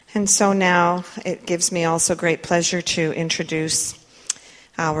And so now it gives me also great pleasure to introduce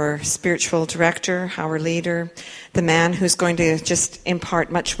our spiritual director, our leader, the man who's going to just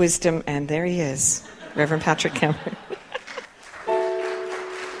impart much wisdom, and there he is, Reverend Patrick Cameron.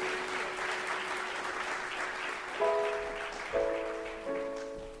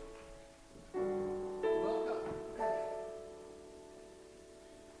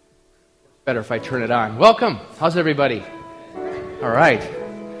 Better if I turn it on. Welcome. How's everybody? All right.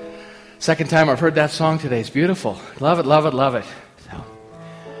 Second time I've heard that song today. It's beautiful. Love it, love it, love it. So,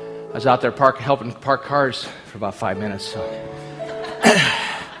 I was out there helping park cars for about 5 minutes. So.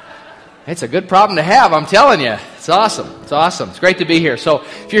 It's a good problem to have, I'm telling you. It's awesome. It's awesome. It's great to be here. So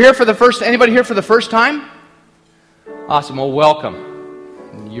if you're here for anybody here for the first time? Awesome. Well,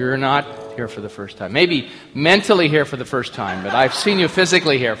 welcome. You're not here for the first time. Maybe mentally here for the first time, but I've seen you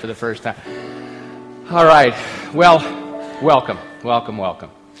physically here for the first time. All right. Well, welcome. Welcome,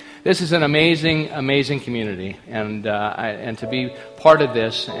 welcome. This is an amazing, amazing community, and to be part of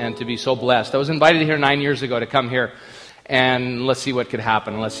this and to be so blessed. I was invited here 9 years ago to come here, and let's see what could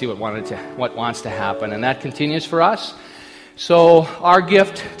happen. Let's see what wants to happen, and that continues for us. So our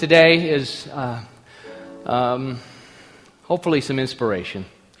gift today is hopefully some inspiration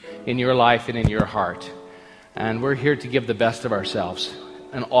in your life and in your heart, and we're here to give the best of ourselves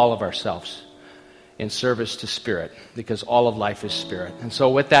and all of ourselves in service to Spirit, because all of life is Spirit. And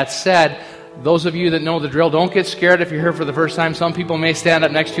so with that said, those of you that know the drill, don't get scared if you're here for the first time. Some people may stand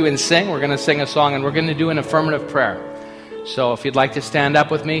up next to you and sing. We're going to sing a song, and we're going to do an affirmative prayer. So if you'd like to stand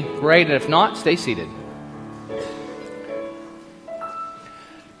up with me, great. And if not, stay seated.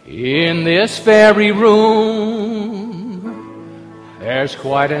 In this very room, there's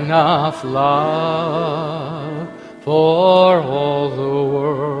quite enough love for all the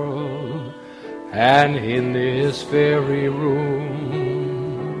world. And in this very room,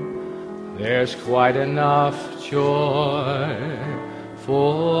 there's quite enough joy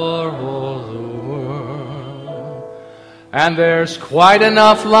for all the world. And there's quite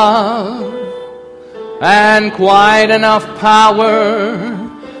enough love and quite enough power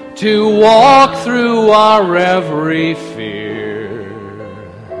to walk through our every fear.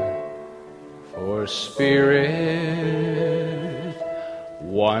 For Spirit,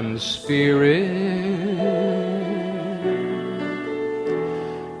 one Spirit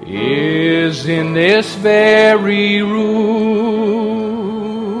is in this very room,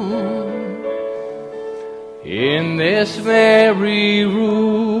 in this very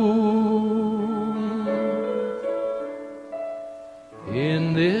room,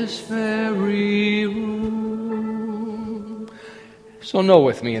 in this very room. So know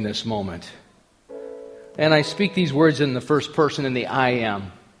with me in this moment. And I speak these words in the first person in the I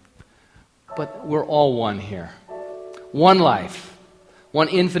am. But we're all one here. One life. One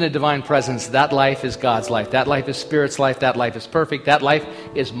infinite divine presence. That life is God's life. That life is Spirit's life. That life is perfect. That life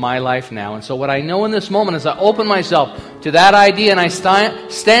is my life now. And so what I know in this moment is I open myself to that idea, and I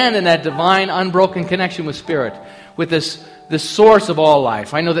stand in that divine, unbroken connection with Spirit, with this source of all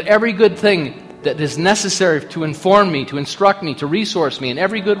life. I know that every good thing that is necessary to inform me, to instruct me, to resource me in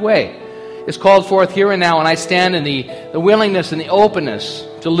every good way is called forth here and now, and I stand in the willingness and the openness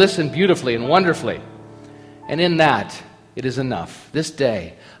to listen beautifully and wonderfully. And in that, it is enough. This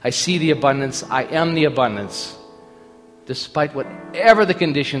day, I see the abundance. I am the abundance. Despite whatever the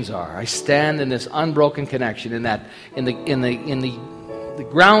conditions are, I stand in this unbroken connection,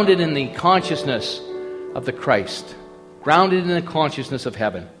 grounded in the consciousness of the Christ, grounded in the consciousness of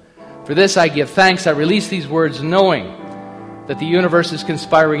heaven. For this I give thanks. I release these words knowing that the universe is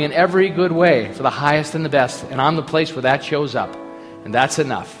conspiring in every good way for the highest and the best, and I'm the place where that shows up, and that's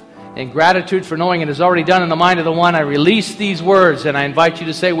enough. In gratitude for knowing it is already done in the mind of the one, I release these words, and I invite you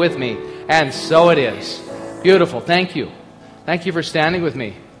to say with me, and so it is. Beautiful. Thank you. Thank you for standing with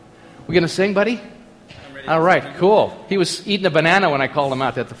me. We going to sing, buddy? All right, cool. He was eating a banana when I called him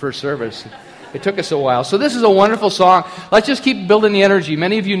out at the first service. It took us a while. So this is a wonderful song. Let's just keep building the energy.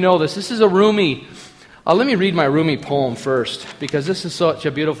 Many of you know this. This is a Rumi. Let me read my Rumi poem first, because this is such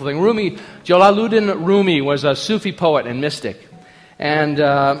a beautiful thing. Jalaluddin Rumi was a Sufi poet and mystic. And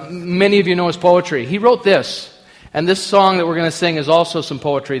many of you know his poetry. He wrote this. And this song that we're going to sing is also some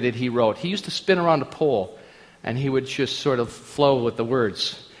poetry that he wrote. He used to spin around a pole, and he would just sort of flow with the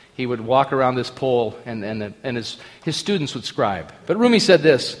words. He would walk around this pole, and his students would scribe. But Rumi said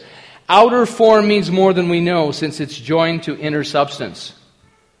this: outer form means more than we know, since it's joined to inner substance.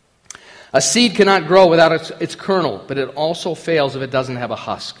 A seed cannot grow without its kernel, but it also fails if it doesn't have a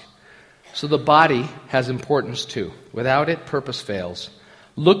husk. So the body has importance too. Without it, purpose fails.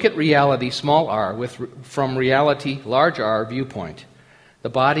 Look at reality, small r, from reality, large R, viewpoint. The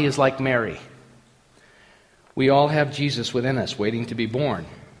body is like Mary. We all have Jesus within us, waiting to be born.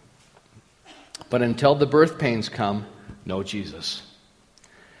 But until the birth pains come, no Jesus.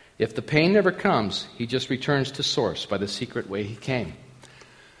 If the pain never comes, he just returns to source by the secret way he came.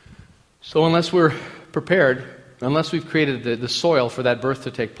 So unless we're prepared, unless we've created the soil for that birth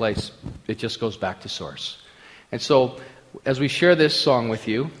to take place, it just goes back to source. And so as we share this song with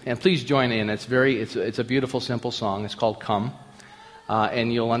you, and please join in, it's a beautiful, simple song. It's called Come.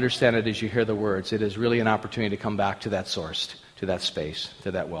 And you'll understand it as you hear the words. It is really an opportunity to come back to that source, to that space,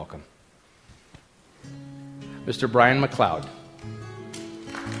 to that welcome. Mr. Brian McLeod.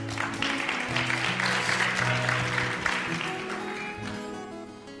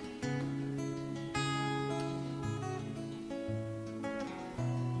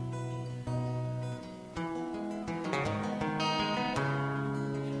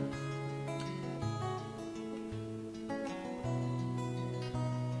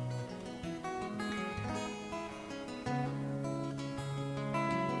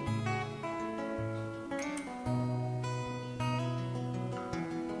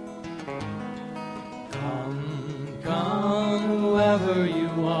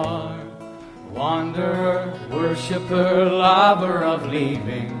 Wanderer, worshipper, lover of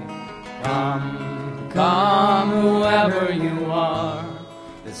leaving. Come, come, whoever you are.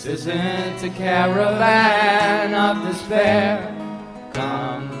 This isn't a caravan of despair.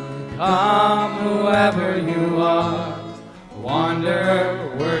 Come, come, whoever you are.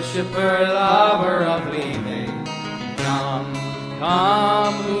 Wanderer, worshipper, lover of leaving. Come,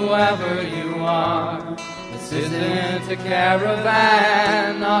 come, whoever you are. This isn't a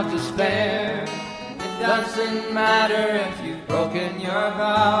caravan of despair. It doesn't matter if you've broken your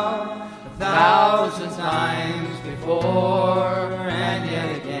vow 1,000 times before and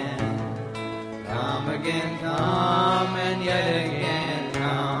yet again. Come again, come and yet again.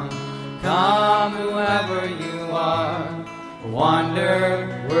 Come, come, whoever you are.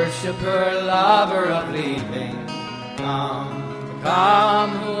 Wanderer, worshipper, lover of leaving. Come, come,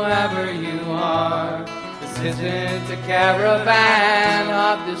 whoever you are. This isn't a caravan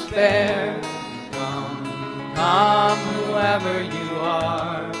of despair. Come, come, whoever you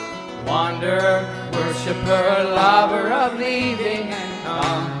are. Wanderer, worshipper, lover of leaving. And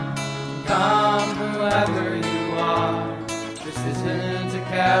come, come, whoever you are. This isn't a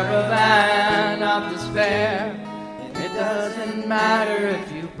caravan of despair. And it doesn't matter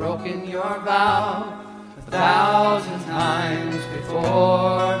if you've broken your vow 1,000 times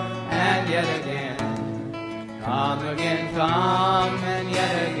before and yet again. Come again, come and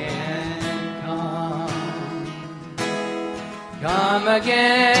yet again, come. Come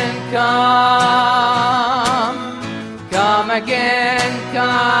again, come. Come again,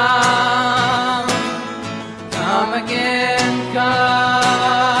 come. Come again, come.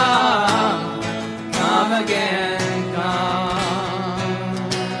 Come again, come.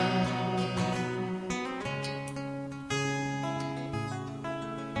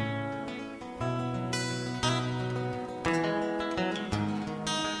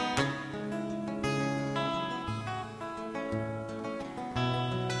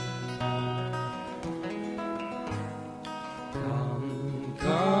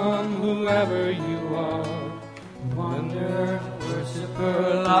 Whoever you are, wanderer,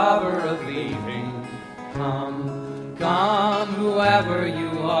 worshipper, lover of leaving. Come, come, whoever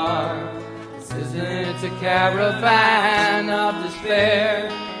you are. This isn't a caravan of despair.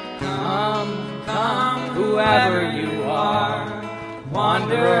 Come, come, whoever you are.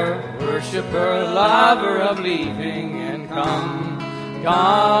 Wanderer, worshipper, lover of leaving. And come,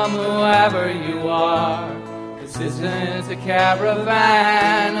 come, whoever you are. This isn't a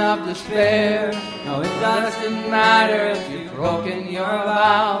caravan of despair. No, it doesn't matter if you've broken your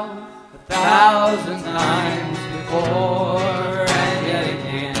vow 1,000 times before and yet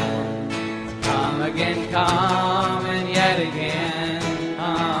again. Come again, come and yet again.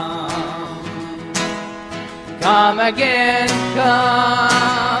 Come again, come.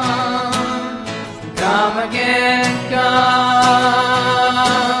 Come again, come.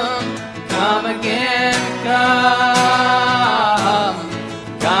 Come again, come.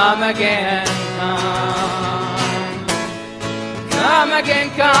 Come again, come. Come again,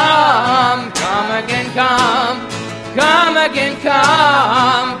 come. Come again, come. Come again,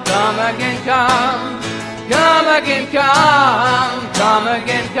 come. Come again, come. Come again, come. Come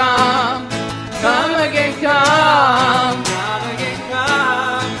again, come. Come again, come. Come again, come.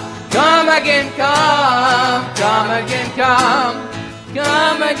 Come again, come. Come again, come.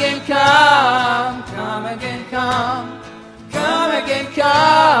 Come again, come. Come again, come. Come again,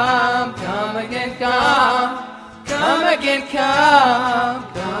 come. Come again, come. Come again,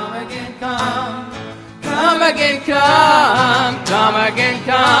 come. Come again, come. Come again, come. Come again,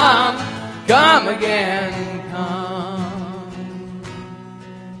 come. Come again, come.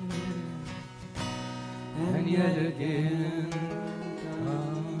 And yet again, come.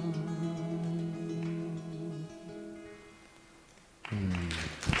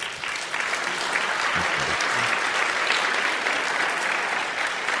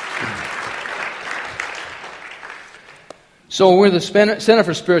 So we're the Center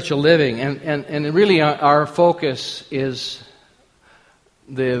for Spiritual Living, and really our focus is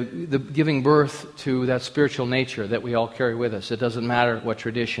the giving birth to that spiritual nature that we all carry with us. It doesn't matter what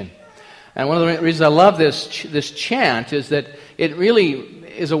tradition. And one of the reasons I love this chant is that it really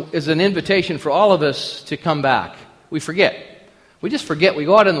is an invitation for all of us to come back. We forget. We just forget. We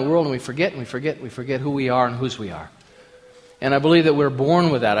go out in the world and we forget who we are and whose we are. And I believe that we're born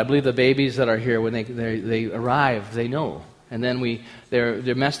with that. I believe the babies that are here, when they arrive, they know. And then they're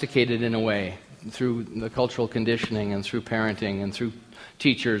domesticated in a way through the cultural conditioning and through parenting and through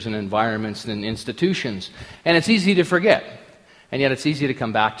teachers and environments and institutions. And it's easy to forget. And yet it's easy to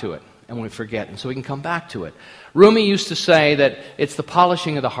come back to it. And we forget. And so we can come back to it. Rumi used to say that it's the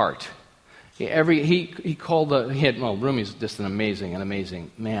polishing of the heart. Rumi's just an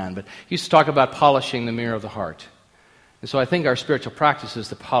amazing man. But he used to talk about polishing the mirror of the heart. And so I think our spiritual practice is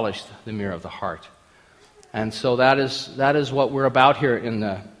to polish the mirror of the heart. And so that is what we're about here.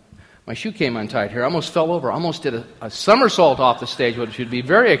 My shoe came untied here. I almost fell over. I almost did a somersault off the stage, which would be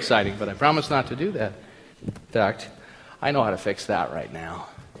very exciting, but I promise not to do that. In fact, I know how to fix that right now.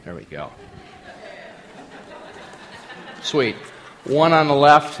 There we go. Sweet. One on the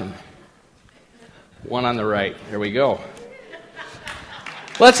left and one on the right. There we go.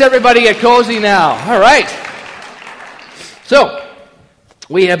 Let's everybody get cozy now. All right. So,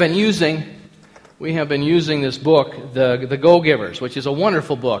 we have been using this book, The Go-Givers, which is a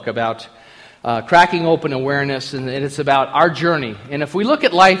wonderful book about cracking open awareness, and it's about our journey. And if we look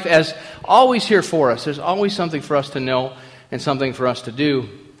at life as always here for us, there's always something for us to know and something for us to do,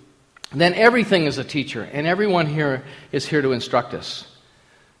 then everything is a teacher, and everyone here is here to instruct us.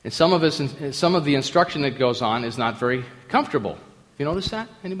 And some of the instruction that goes on is not very comfortable. You notice that?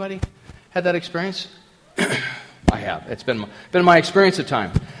 Anybody had that experience? I have. It's been my experience at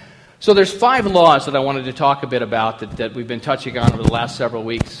times. So there's 5 laws that I wanted to talk a bit about that we've been touching on over the last several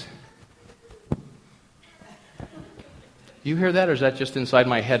weeks. You hear that, or is that just inside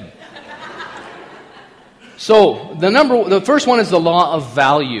my head? So the first one is the law of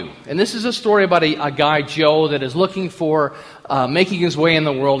value. And this is a story about a guy, Joe, that is looking for making his way in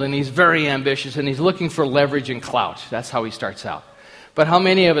the world, and he's very ambitious, and he's looking for leverage and clout. That's how he starts out. But how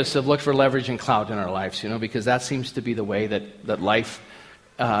many of us have looked for leverage and clout in our lives, because that seems to be the way that life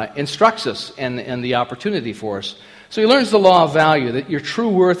instructs us and the opportunity for us. So he learns the law of value, that your true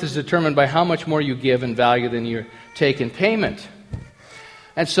worth is determined by how much more you give in value than you take in payment.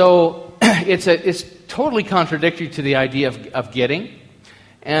 And so it's totally contradictory to the idea of getting.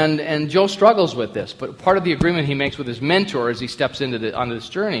 And Joe struggles with this. But part of the agreement he makes with his mentor as he steps onto this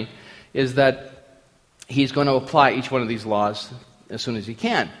journey is that he's going to apply each one of these laws as soon as he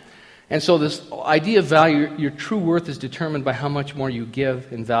can. And so this idea of value, your true worth is determined by how much more you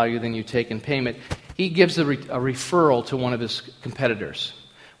give in value than you take in payment. He gives a referral to one of his competitors,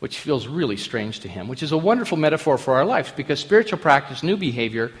 which feels really strange to him, which is a wonderful metaphor for our lives, because spiritual practice, new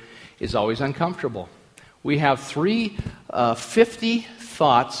behavior, is always uncomfortable. We have 50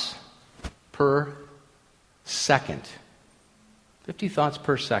 thoughts per second. 50 thoughts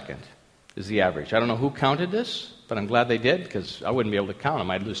per second is the average. I don't know who counted this, but I'm glad they did, because I wouldn't be able to count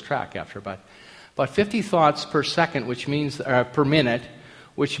them. I'd lose track after about 50 thoughts per second, which means per minute,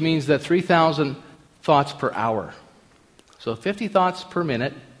 which means that 3,000 thoughts per hour. So 50 thoughts per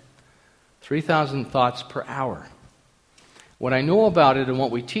minute, 3,000 thoughts per hour. What I know about it and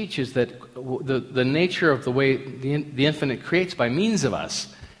what we teach is that the nature of the way the infinite creates by means of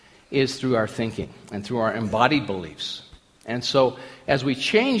us is through our thinking and through our embodied beliefs. And so as we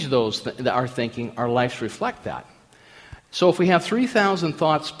change our thinking, our lives reflect that. So if we have 3,000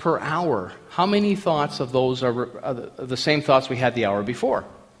 thoughts per hour, how many thoughts of those are the same thoughts we had the hour before?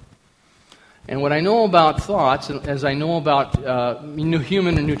 And what I know about thoughts, as I know about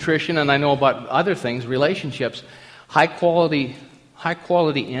human nutrition, and I know about other things, relationships, high quality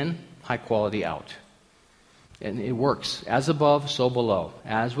in, high quality out. And it works. As above, so below.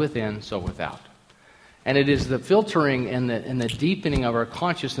 As within, so without. And it is the filtering and the deepening of our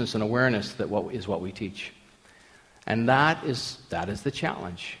consciousness and awareness that is what we teach. And that is the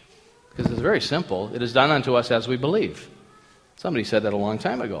challenge. Because it's very simple. It is done unto us as we believe. Somebody said that a long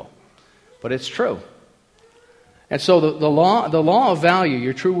time ago. But it's true. And so the law of value,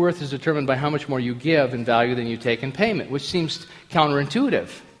 your true worth is determined by how much more you give in value than you take in payment, which seems counterintuitive.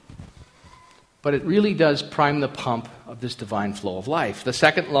 But it really does prime the pump of this divine flow of life. The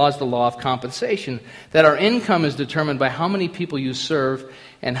second law is the law of compensation, that our income is determined by how many people you serve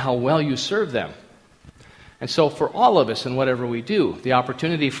and how well you serve them. And so for all of us in whatever we do, the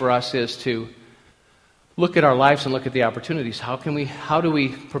opportunity for us is to look at our lives and look at the opportunities. How do we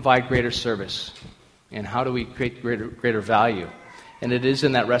provide greater service? And how do we create greater value? And it is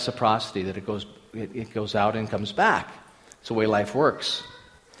in that reciprocity that it goes out and comes back. It's the way life works.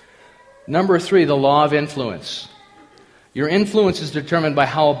 Number 3, the law of influence. Your influence is determined by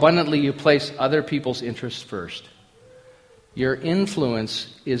how abundantly you place other people's interests first. Your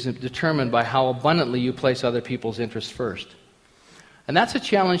influence is determined by how abundantly you place other people's interests first. And that's a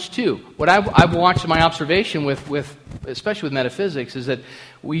challenge too. What I've watched in my observation with especially with metaphysics is that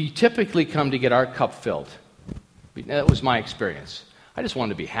we typically come to get our cup filled. That was my experience. I just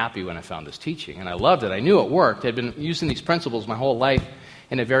wanted to be happy when I found this teaching, and I loved it. I knew it worked. I'd been using these principles my whole life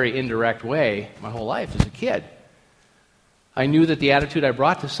in a very indirect way, my whole life as a kid. I knew that the attitude I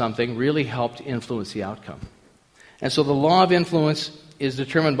brought to something really helped influence the outcome. And so the law of influence is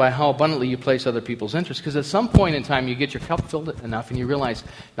determined by how abundantly you place other people's interests. Because at some point in time, you get your cup filled enough and you realize,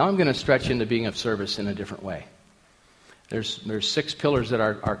 now I'm going to stretch into being of service in a different way. There's 6 pillars that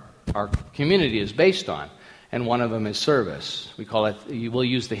our community is based on, and one of them is service. We'll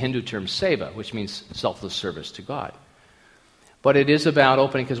use the Hindu term seva, which means selfless service to God. But it is about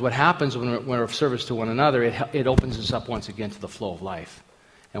opening, because what happens when we're of service to one another, it opens us up once again to the flow of life.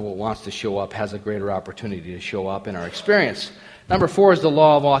 And what wants to show up has a greater opportunity to show up in our experience. Number 4 is the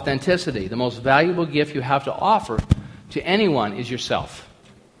law of authenticity. The most valuable gift you have to offer to anyone is yourself.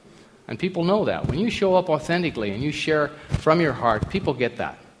 And people know that. When you show up authentically and you share from your heart, people get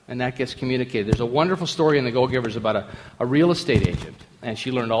that. And that gets communicated. There's a wonderful story in the Go-Givers about a real estate agent. And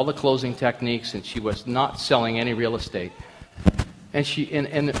she learned all the closing techniques, and she was not selling any real estate.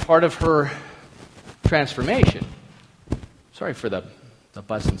 And part of her transformation, sorry for the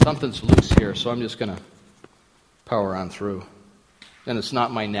buzzing, something's loose here, so I'm just going to power on through. And it's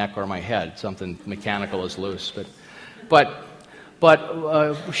not my neck or my head, something mechanical is loose. But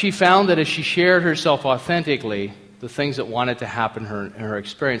she found that as she shared herself authentically, the things that wanted to happen in her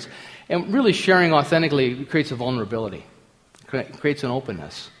experience, and really sharing authentically creates a vulnerability, creates an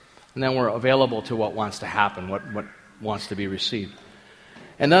openness. And then we're available to what wants to happen, what wants to be received.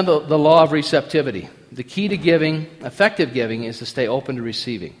 And then the law of receptivity. The key to giving, effective giving, is to stay open to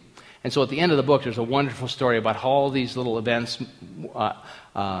receiving. And so at the end of the book, there's a wonderful story about how all these little events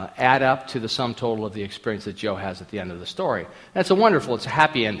add up to the sum total of the experience that Joe has at the end of the story. And it's a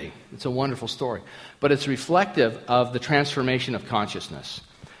happy ending. It's a wonderful story. But it's reflective of the transformation of consciousness.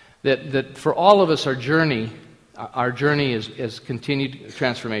 That for all of us, our journey is continued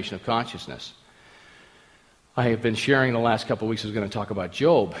transformation of consciousness. I have been sharing the last couple of weeks. I was going to talk about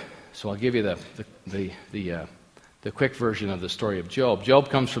Job, so I'll give you the quick version of the story of Job. Job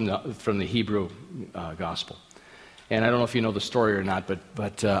comes from the Hebrew gospel, and I don't know if you know the story or not,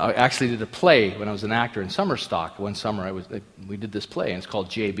 but I actually did a play when I was an actor in summer stock. One summer we did this play, and it's called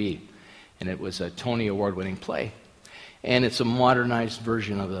JB, and it was a Tony Award-winning play, and it's a modernized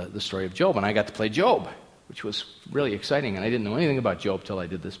version of the story of Job, and I got to play Job, which was really exciting, and I didn't know anything about Job till I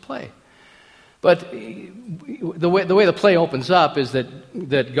did this play. But the way the play opens up is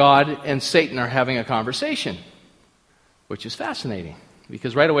that God and Satan are having a conversation, which is fascinating,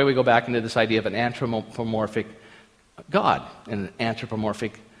 because right away we go back into this idea of an anthropomorphic God and an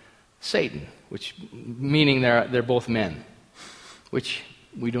anthropomorphic Satan, which meaning they're both men, which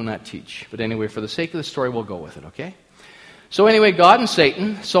we do not teach. But anyway, for the sake of the story, we'll go with it, okay? So anyway, God and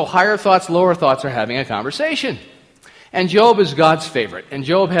Satan, so higher thoughts, lower thoughts are having a conversation. And Job is God's favorite. And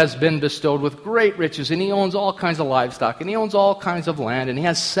Job has been bestowed with great riches, and he owns all kinds of livestock, and he owns all kinds of land, and he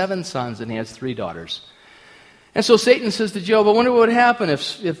has 7 sons, and he has 3 daughters. And so Satan says to Job, I wonder what would happen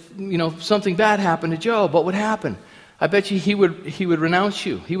if something bad happened to Job. What would happen? I bet you he would renounce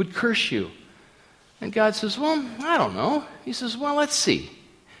you. He would curse you. And God says, well, I don't know. He says, well, let's see.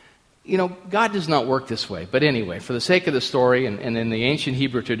 God does not work this way. But anyway, for the sake of the story, and in the ancient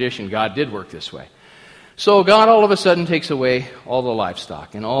Hebrew tradition, God did work this way. So God all of a sudden takes away all the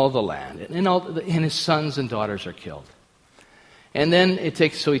livestock and all the land, and his sons and daughters are killed. And then he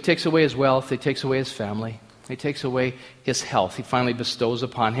takes away his wealth, he takes away his family, he takes away his health. He finally bestows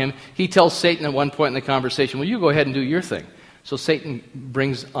upon him. He tells Satan at one point in the conversation, well, you go ahead and do your thing. So Satan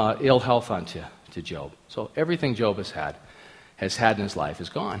brings ill health onto Job. So everything Job has had in his life is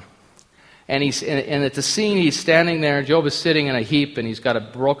gone. And at the scene, he's standing there. Job is sitting in a heap, and he's got a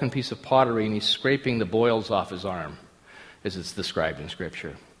broken piece of pottery, and he's scraping the boils off his arm, as it's described in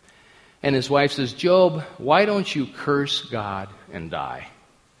Scripture. And his wife says, Job, why don't you curse God and die?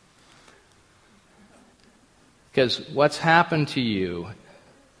 Because what's happened to you,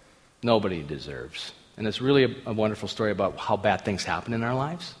 nobody deserves. And it's really a wonderful story about how bad things happen in our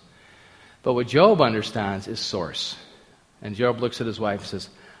lives. But what Job understands is source. And Job looks at his wife and says,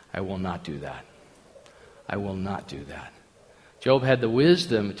 I will not do that. I will not do that. Job had the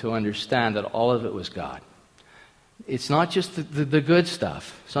wisdom to understand that all of it was God. It's not just the good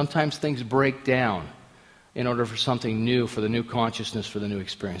stuff. Sometimes things break down in order for something new, for the new consciousness, for the new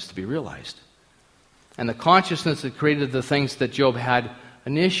experience to be realized. And the consciousness that created the things that Job had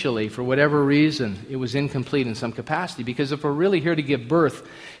initially, for whatever reason, it was incomplete in some capacity. Because if we're really here to give birth,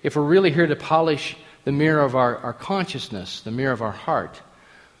 if we're really here to polish the mirror of our consciousness, the mirror of our heart,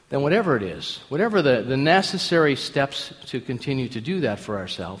 then whatever it is, whatever the necessary steps to continue to do that for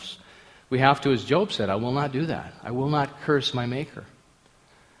ourselves, we have to, as Job said, I will not do that. I will not curse my Maker.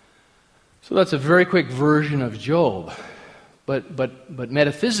 So that's a very quick version of Job. But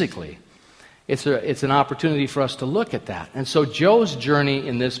metaphysically, it's an opportunity for us to look at that. And so Job's journey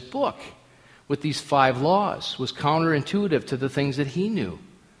in this book with these 5 laws was counterintuitive to the things that he knew.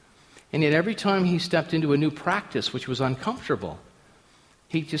 And yet every time he stepped into a new practice which was uncomfortable,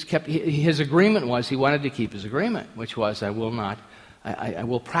 he just kept, his agreement was, he wanted to keep his agreement, which was, I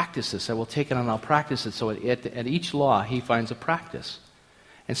will practice this. I will take it and I'll practice it. So at each law, he finds a practice.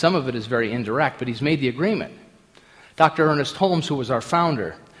 And some of it is very indirect, but he's made the agreement. Dr. Ernest Holmes, who was our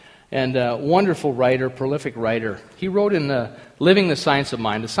founder, and a wonderful writer, prolific writer, he wrote in Living the Science of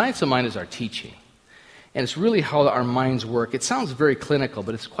Mind. The science of mind is our teaching. And it's really how our minds work. It sounds very clinical,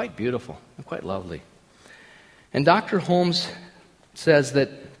 but it's quite beautiful and quite lovely. And Dr. Holmes says that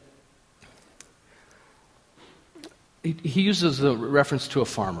he uses a reference to a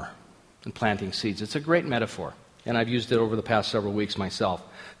farmer and planting seeds. It's a great metaphor, and I've used it over the past several weeks myself.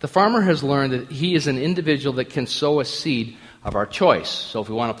 The farmer has learned that he is an individual that can sow a seed of our choice. So if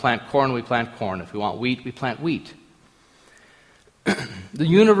we want to plant corn, we plant corn. If we want wheat, we plant wheat. The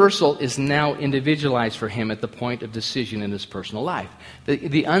universal is now individualized for him at the point of decision in his personal life.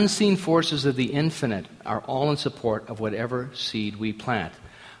 The unseen forces of the infinite are all in support of whatever seed we plant.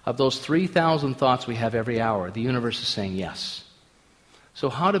 Of those 3,000 thoughts we have every hour, the universe is saying yes. So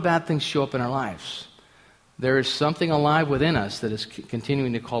how do bad things show up in our lives? There is something alive within us that is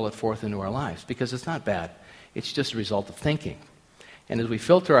continuing to call it forth into our lives, because it's not bad. It's just a result of thinking. And as we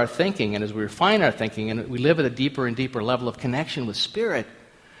filter our thinking and as we refine our thinking and we live at a deeper and deeper level of connection with Spirit,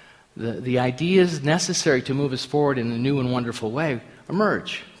 the ideas necessary to move us forward in a new and wonderful way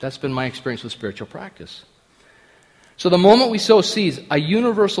emerge. That's been my experience with spiritual practice. So the moment we sow seeds, a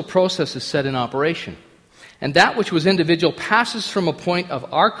universal process is set in operation. And that which was individual passes from a point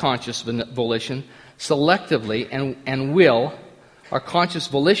of our conscious volition selectively and will, our conscious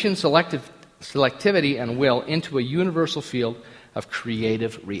volition, selectivity and will, into a universal field of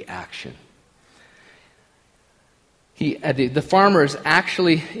creative reaction. The farmer is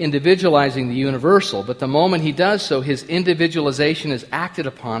actually individualizing the universal, but the moment he does so, his individualization is acted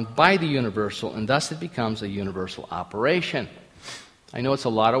upon by the universal, and thus it becomes a universal operation. I know it's a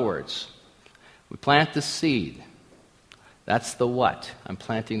lot of words. We plant the seed. That's the what. I'm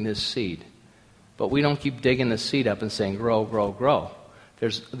planting this seed. But we don't keep digging the seed up and saying, grow, grow, grow.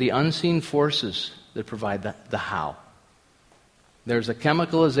 There's the unseen forces that provide the how. There's a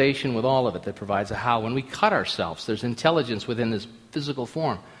chemicalization with all of it that provides a how. When we cut ourselves, there's intelligence within this physical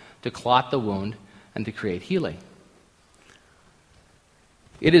form to clot the wound and to create healing.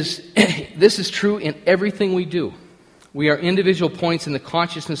 This is true in everything we do. We are individual points in the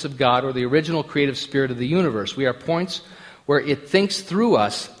consciousness of God, or the original creative spirit of the universe. We are points where it thinks through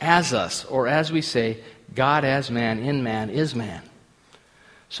us, or as we say, God as man, in man, is man.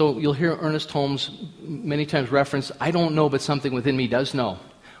 So you'll hear Ernest Holmes many times reference, I don't know, but something within me does know.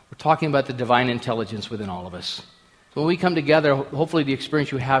 We're talking about the divine intelligence within all of us. So when we come together, hopefully the experience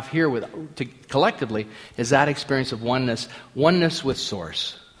you have here collectively is that experience of oneness with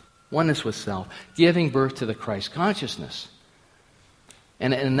Source, oneness with self, giving birth to the Christ consciousness.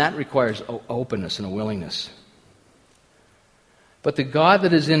 And that requires openness and a willingness. But the God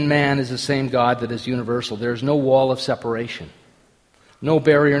that is in man is the same God that is universal. There is no wall of separation. No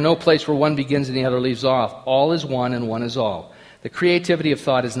barrier, no place where one begins and the other leaves off. All is one and one is all. The creativity of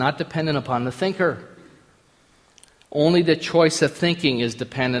thought is not dependent upon the thinker. Only the choice of thinking is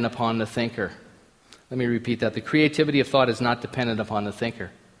dependent upon the thinker. Let me repeat that. The creativity of thought is not dependent upon the thinker.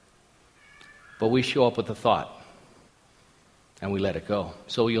 But we show up with the thought. and we let it go.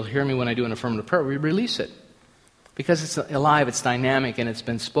 So you'll hear me when I do an affirmative prayer, we release it. Because it's alive, it's dynamic, and it's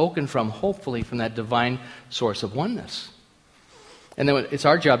been spoken from, hopefully, from that divine source of oneness. And then it's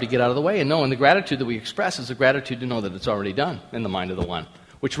our job to get out of the way and know, and the gratitude that we express is a gratitude to know that it's already done in the mind of the one,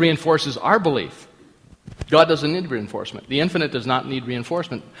 which reinforces our belief. God doesn't need reinforcement. The infinite does not need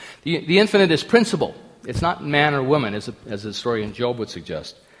reinforcement. The infinite is principle. It's not man or woman, as the story in Job would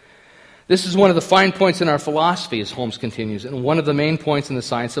suggest. This is one of the fine points in our philosophy, as Holmes continues, and one of the main points in the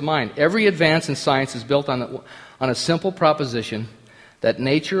science of mind. Every advance in science is built on a simple proposition that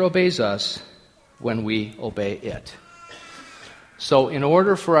nature obeys us when we obey it. So in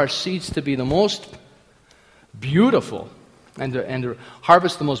order for our seeds to be the most beautiful and to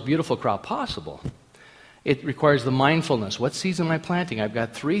harvest the most beautiful crop possible, it requires the mindfulness. What seeds am I planting? I've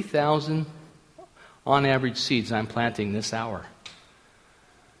got 3,000 on average seeds I'm planting this hour.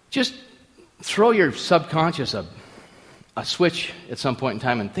 Just throw your subconscious a switch at some point in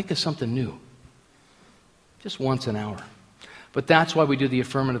time and think of something new. Just once an hour. But that's why we do the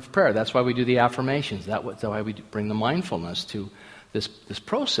affirmative prayer. That's why we do the affirmations. That's why we bring the mindfulness to this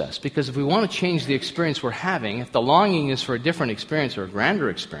process. Because if we want to change the experience we're having, if the longing is for a different experience or a grander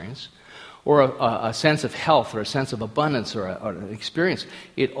experience, or a sense of health, or a sense of abundance, or an experience,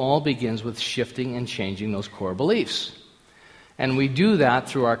 it all begins with shifting and changing those core beliefs. And we do that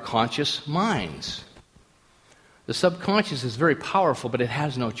through our conscious minds. The subconscious is very powerful, but it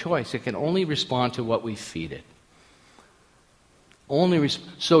has no choice. It can only respond to what we feed it.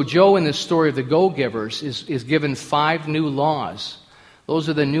 So Joe, in this story of the go-givers, is given 5 new laws. Those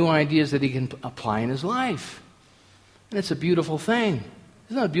are the new ideas that he can apply in his life. And it's a beautiful thing.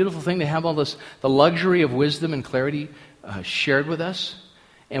 Isn't it a beautiful thing to have all this, the luxury of wisdom and clarity shared with us?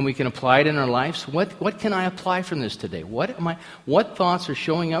 And we can apply it in our lives. What can I apply from this today? What thoughts are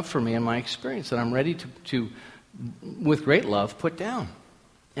showing up for me in my experience that I'm ready to with great love, put down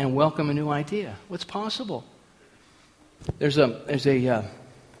and welcome a new idea? What's possible? There's a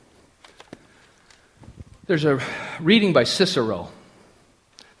reading by Cicero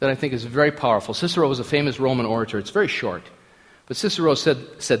that I think is very powerful. Cicero was a famous Roman orator. It's very short. But Cicero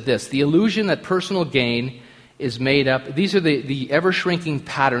said this: the illusion that personal gain is made up, these are the ever-shrinking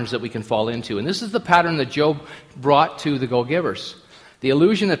patterns that we can fall into. And this is the pattern that Job brought to the go-givers. The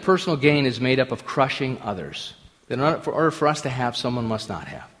illusion that personal gain is made up of crushing others. That in order for us to have, someone must not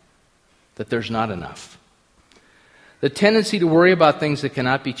have. That there's not enough. The tendency to worry about things that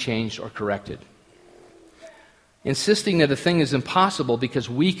cannot be changed or corrected. Insisting that a thing is impossible because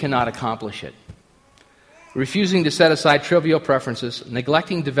we cannot accomplish it. Refusing to set aside trivial preferences,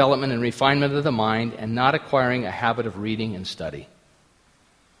 neglecting development and refinement of the mind, and not acquiring a habit of reading and study.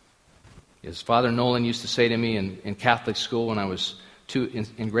 As Father Nolan used to say to me in Catholic school when I was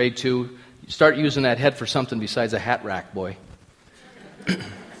in grade 2, start using that head for something besides a hat rack, boy.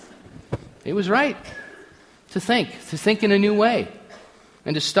 He was right. To think in a new way,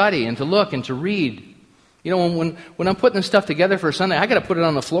 and to study, and to look, and to read. You know, when I'm putting this stuff together for Sunday, I got to put it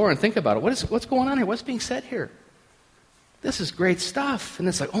on the floor and think about it. What's going on here? What's being said here? This is great stuff. And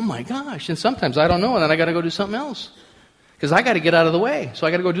it's like, oh my gosh. And sometimes I don't know, and then I got to go do something else. Because I got to get out of the way. So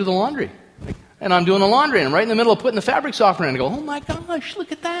I got to go do the laundry. And I'm doing the laundry, and I'm right in the middle of putting the fabric softener in, and I go, oh my gosh,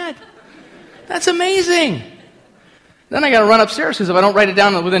 look at that. That's amazing. Then I got to run upstairs, because if I don't write it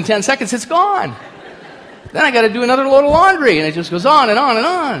down within 10 seconds, it's gone. Then I got to do another load of laundry, and it just goes on and on and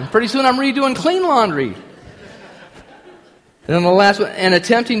on. Pretty soon I'm redoing clean laundry. And then the last one, and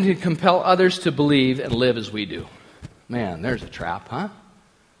attempting to compel others to believe and live as we do. Man, there's a trap, huh?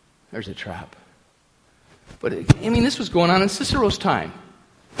 There's a trap. But, this was going on in Cicero's time.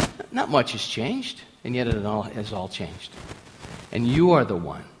 Not much has changed, and yet it all has all changed. And you are the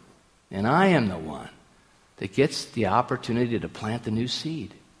one, and I am the one, that gets the opportunity to plant the new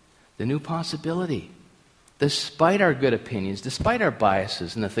seed, the new possibility, despite our good opinions, despite our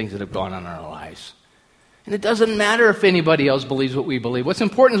biases and the things that have gone on in our lives. And it doesn't matter if anybody else believes what we believe. What's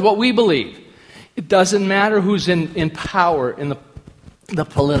important is what we believe. It doesn't matter who's in power in the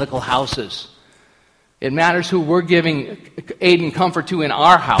political houses. It matters who we're giving aid and comfort to in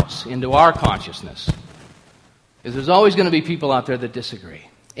our house, into our consciousness. Because there's always going to be people out there that disagree.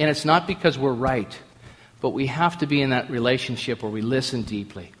 And it's not because we're right, but we have to be in that relationship where we listen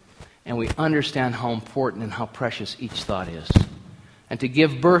deeply and we understand how important and how precious each thought is. And to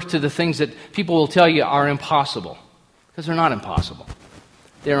give birth to the things that people will tell you are impossible. Because they're not impossible.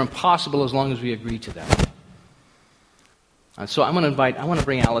 They're impossible as long as we agree to them. So I want to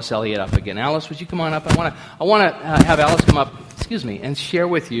bring Alice Elliott up again. Alice, would you come on up? I want to have Alice come up, and share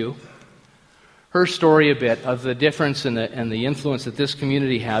with you her story a bit of the difference and the influence that this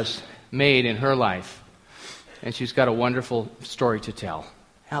community has made in her life. and she's got a wonderful story to tell.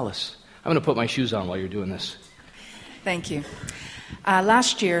 Alice, I'm going to put my shoes on while you're doing this. Thank you.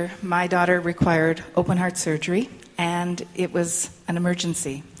 Last year, my daughter required open heart surgery, and it was an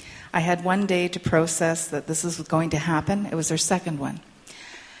emergency. I had 1 day to process that this was going to happen. It was her second one.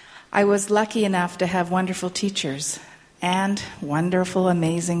 I was lucky enough to have wonderful teachers and wonderful,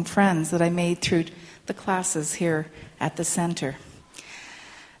 amazing friends that I made through the classes here at the center.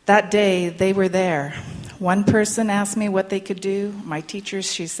 That day, they were there. One person asked me what they could do. My teacher,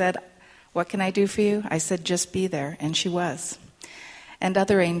 she said, "What can I do for you?" I said, "Just be there," and she was. And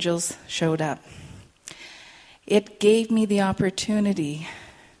other angels showed up. It gave me the opportunity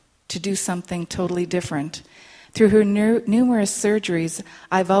to do something totally different. Through her numerous surgeries,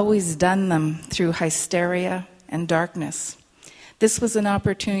 I've always done them through hysteria and darkness. This was an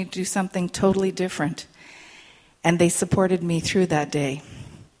opportunity to do something totally different, and they supported me through that day.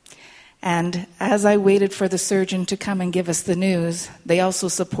 And as I waited for the surgeon to come and give us the news, they also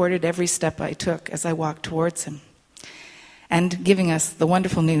supported every step I took as I walked towards him, and giving us the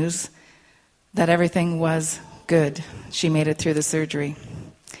wonderful news that everything was good. She made it through the surgery.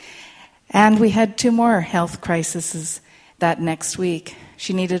 And we had 2 more health crises that next week.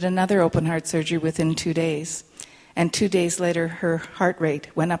 She needed another open heart surgery within 2 days. And 2 days later, her heart rate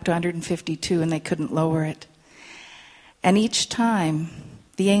went up to 152 and they couldn't lower it. And each time,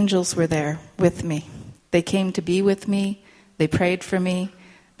 the angels were there with me. They came to be with me. They prayed for me.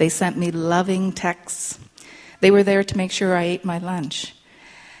 They sent me loving texts. They were there to make sure I ate my lunch.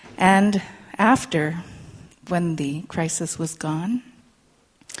 And after, when the crisis was gone,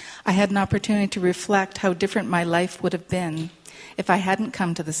 I had an opportunity to reflect how different my life would have been if I hadn't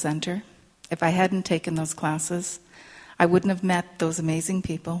come to the center, if I hadn't taken those classes. I wouldn't have met those amazing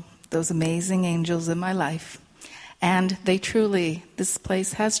people, those amazing angels in my life. And they truly, this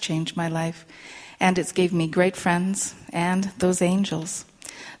place has changed my life. And it's gave me great friends and those angels.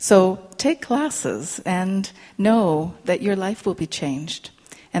 So take classes and know that your life will be changed.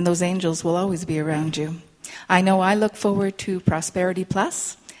 And those angels will always be around you. I know I look forward to Prosperity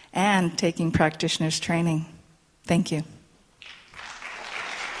Plus and taking practitioner's training. Thank you.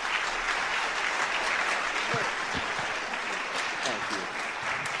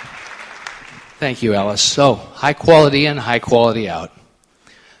 Thank you, Alice. So, high quality in, high quality out.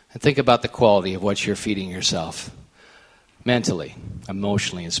 And think about the quality of what you're feeding yourself. Mentally,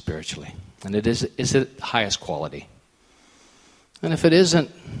 emotionally, and spiritually. And is it highest quality? And if it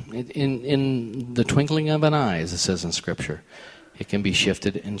isn't, in the twinkling of an eye, as it says in Scripture, it can be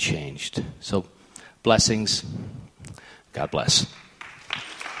shifted and changed. So, blessings. God bless.